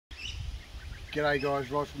G'day guys,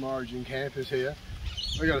 Rod from Origin Campers here.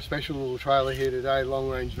 We've got a special little trailer here today, long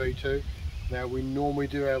range V2. Now we normally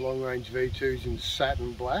do our long range V2s in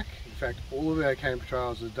satin black. In fact, all of our camper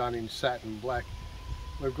trailers are done in satin black.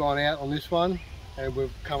 We've gone out on this one and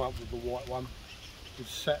we've come up with the white one.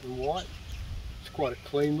 It's satin white. It's quite a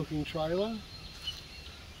clean looking trailer.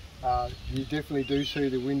 You definitely do see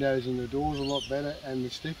the windows and the doors a lot better and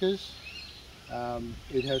the stickers.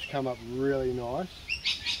 It has come up really nice.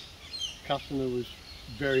 Customer was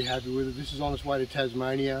very happy with it. This is on its way to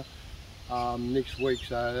Tasmania next week,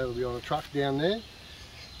 so that'll be on a truck down there.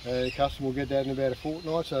 The customer will get that in about a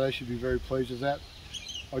fortnight, so they should be very pleased with that.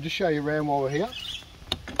 I'll just show you around while we're here.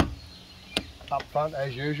 Up front,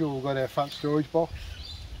 as usual, we've got our front storage box,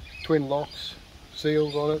 twin locks,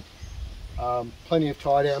 seals on it, plenty of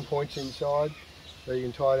tie down points inside, so you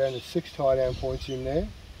can tie down. There's 6 tie down points in there.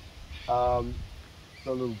 Got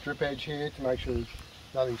a little drip edge here to make sure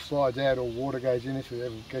nothing slides out or water goes in it, so there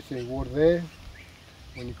gets any water there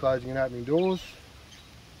when you're closing and opening doors.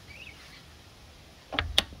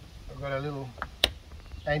 I've got a little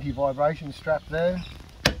anti-vibration strap there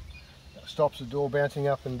that stops the door bouncing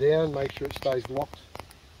up and down, make sure it stays locked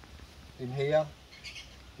in here.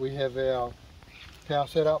 We have our power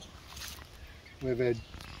setup, we have our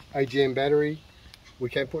AGM battery, we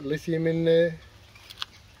can put lithium in there,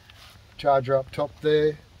 charger up top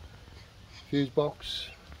there, fuse box,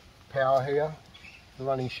 power here, the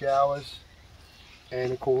running showers,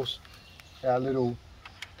 and of course our little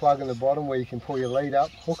plug in the bottom where you can pull your lead up,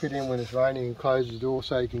 hook it in when it's raining and close the door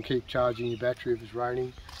so you can keep charging your battery if it's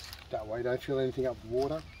raining. That way you don't fill anything up with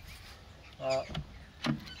water.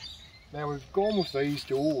 Now we've gone with these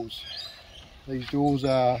doors. These doors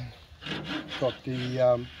are got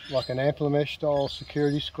the like an ampler mesh style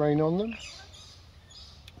security screen on them.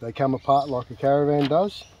 They come apart like a caravan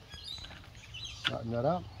does. Tighten that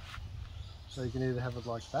up, so you can either have it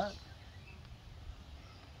like that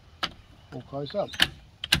or close up.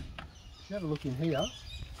 If you have a look in here,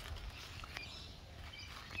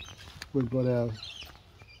 we've got our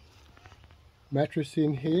mattress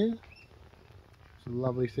in here. It's a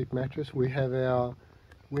lovely thick mattress. We have our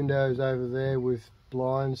windows over there with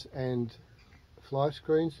blinds and fly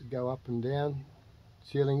screens that go up and down,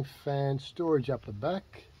 ceiling fan, storage up the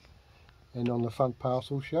back, and on the front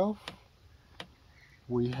parcel shelf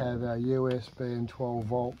we have our USB and 12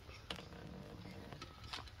 volt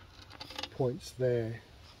points there.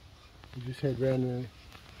 You just head round the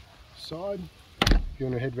side. If you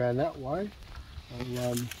want to head round that way,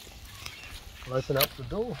 I'll open up the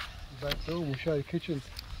door, the back door, and we'll show you the kitchen.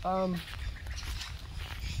 Not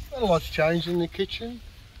a lot's changed in the kitchen,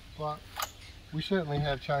 but we certainly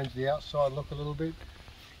have changed the outside look a little bit.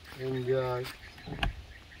 And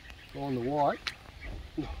on the white,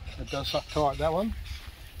 it does suck tight, that one.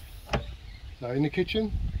 So in the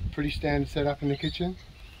kitchen, pretty standard setup in the kitchen.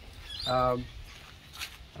 Got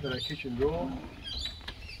our kitchen drawer,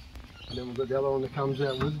 and then we've got the other one that comes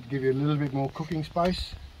out with it to give you a little bit more cooking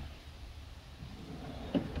space.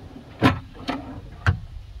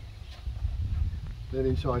 Then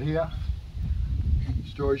inside here,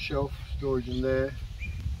 storage shelf, storage in there,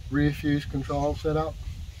 rear fuse control setup.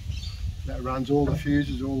 That runs all the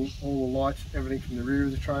fuses, all the lights, everything from the rear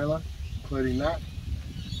of the trailer, including that.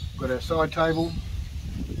 Got our side table,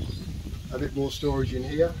 a bit more storage in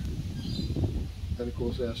here, and of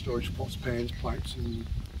course our storage pots, pans, plates and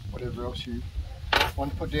whatever else you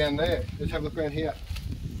want to put down there. Let's have a look around here.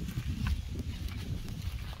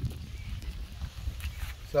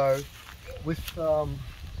 So with our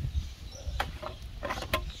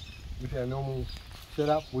normal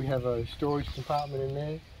setup, we have a storage compartment in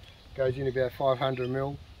there, goes in about 500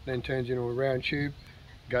 ml, then turns into a round tube,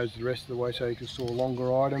 goes the rest of the way so you can store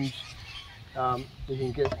longer items. You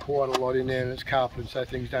can get quite a lot in there, and it's carpeted so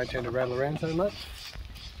things don't tend to rattle around so much.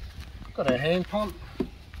 Got our hand pump.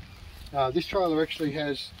 This trailer actually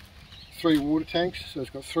has 3 water tanks, so it's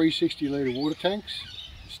got 3 60-litre water tanks.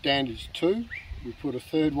 Standard's 2. We put a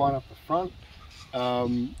third one up the front,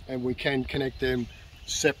 and we can connect them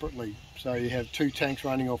separately. So you have 2 tanks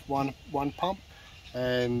running off one pump,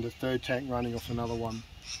 and the third tank running off another one.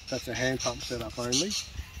 That's a hand pump setup only.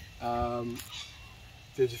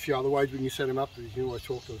 There's a few other ways we can set them up, but you can always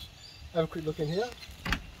talk to us. Have a quick look in here.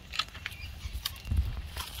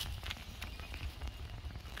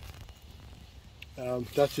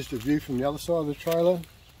 That's just a view from the other side of the trailer.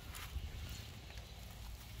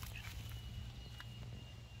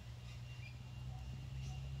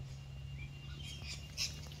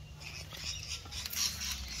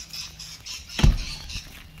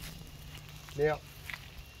 Now,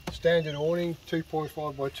 standard awning,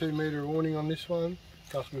 2.5 by 2 metre awning on this one.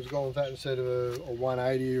 Customers have gone with that instead of a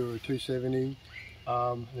 180 or a 270.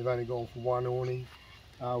 They've only gone for one awning.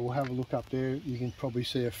 We'll have a look up there. You can probably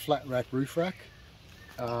see a flat rack roof rack.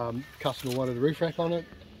 Customer wanted a roof rack on it,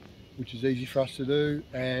 which is easy for us to do,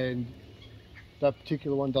 and that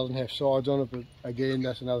particular one doesn't have sides on it, but again,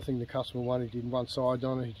 that's another thing the customer wanted. He didn't want sides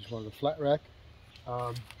on it, he just wanted a flat rack.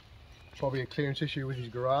 Probably a clearance issue with his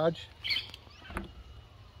garage.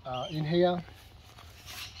 In here,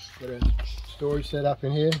 got a storage set up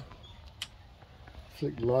in here.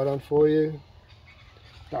 Flick the light on for you.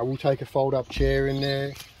 We'll take a fold-up chair in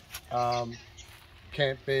there.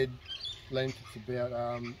 Camp bed length, it's about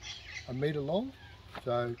a metre long,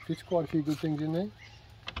 so fits quite a few good things in there.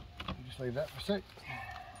 I'll just leave that for a sec.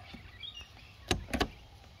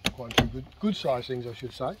 Quite a few good size things, I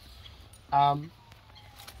should say.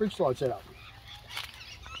 Fridge slide setup.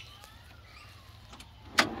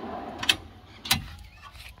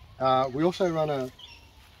 We also run a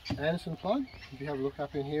Anderson plug. If you have a look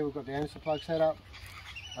up in here, we've got the Anderson plug set up.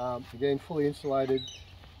 Again, fully insulated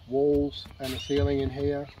walls and a ceiling in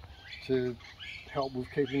here to help with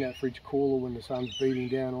keeping that fridge cooler when the sun's beating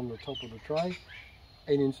down on the top of the tray.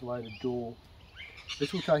 An insulated door.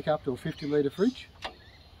 This will take up to a 50 litre fridge.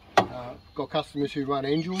 Got customers who run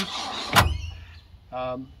Angels,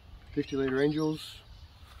 50 litre Angels,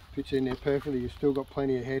 fits in there perfectly. You've still got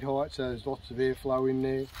plenty of head height, so there's lots of airflow in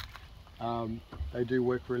there. They do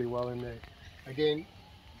work really well in there. Again,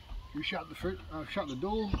 you shut the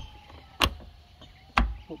door,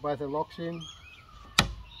 put both the locks in,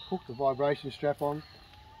 hook the vibration strap on.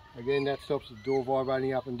 Again, that stops the door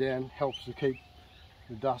vibrating up and down, helps to keep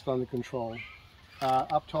the dust under control.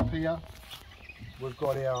 Up top here, we've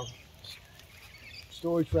got our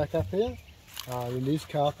storage rack up here. It is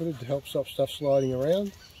carpeted to help stop stuff sliding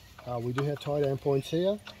around. We do have tie down points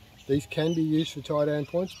here. These can be used for tie down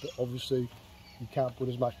points, but obviously you can't put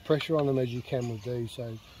as much pressure on them as you can with these.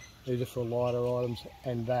 So these are for lighter items,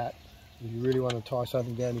 and that, if you really want to tie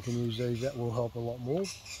something down, you can use these. That will help a lot more.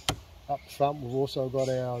 Up front, we've also got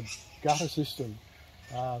our gutter system.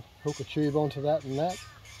 Hook a tube onto that and that,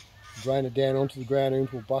 drain it down onto the ground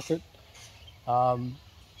into a bucket.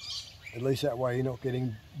 At least that way you're not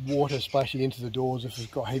getting water splashing into the doors if it's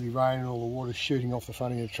got heavy rain and all the water's shooting off the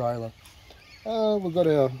front of your trailer. We've got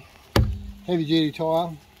our heavy duty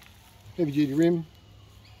tyre, heavy duty rim,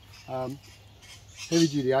 heavy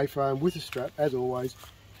duty A-frame with a strap as always,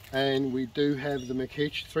 and we do have the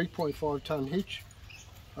McHitch 3.5 tonne hitch.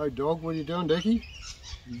 Oh dog, what are you doing, Decky?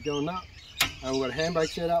 You doing that? And we've got a handbrake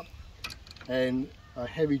set up and a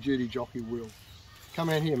heavy duty jockey wheel. Come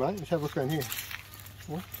out here, mate, let's have a look around here.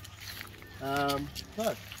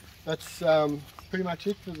 So that's pretty much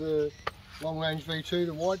it for the long range V2,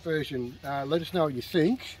 the white version. Let us know what you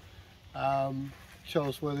think. Tell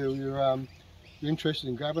us whether you're interested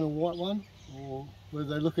in grabbing a white one or whether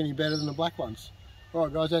they look any better than the black ones.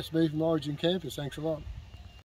 Alright guys, that's me from Origin Campers. Thanks a lot.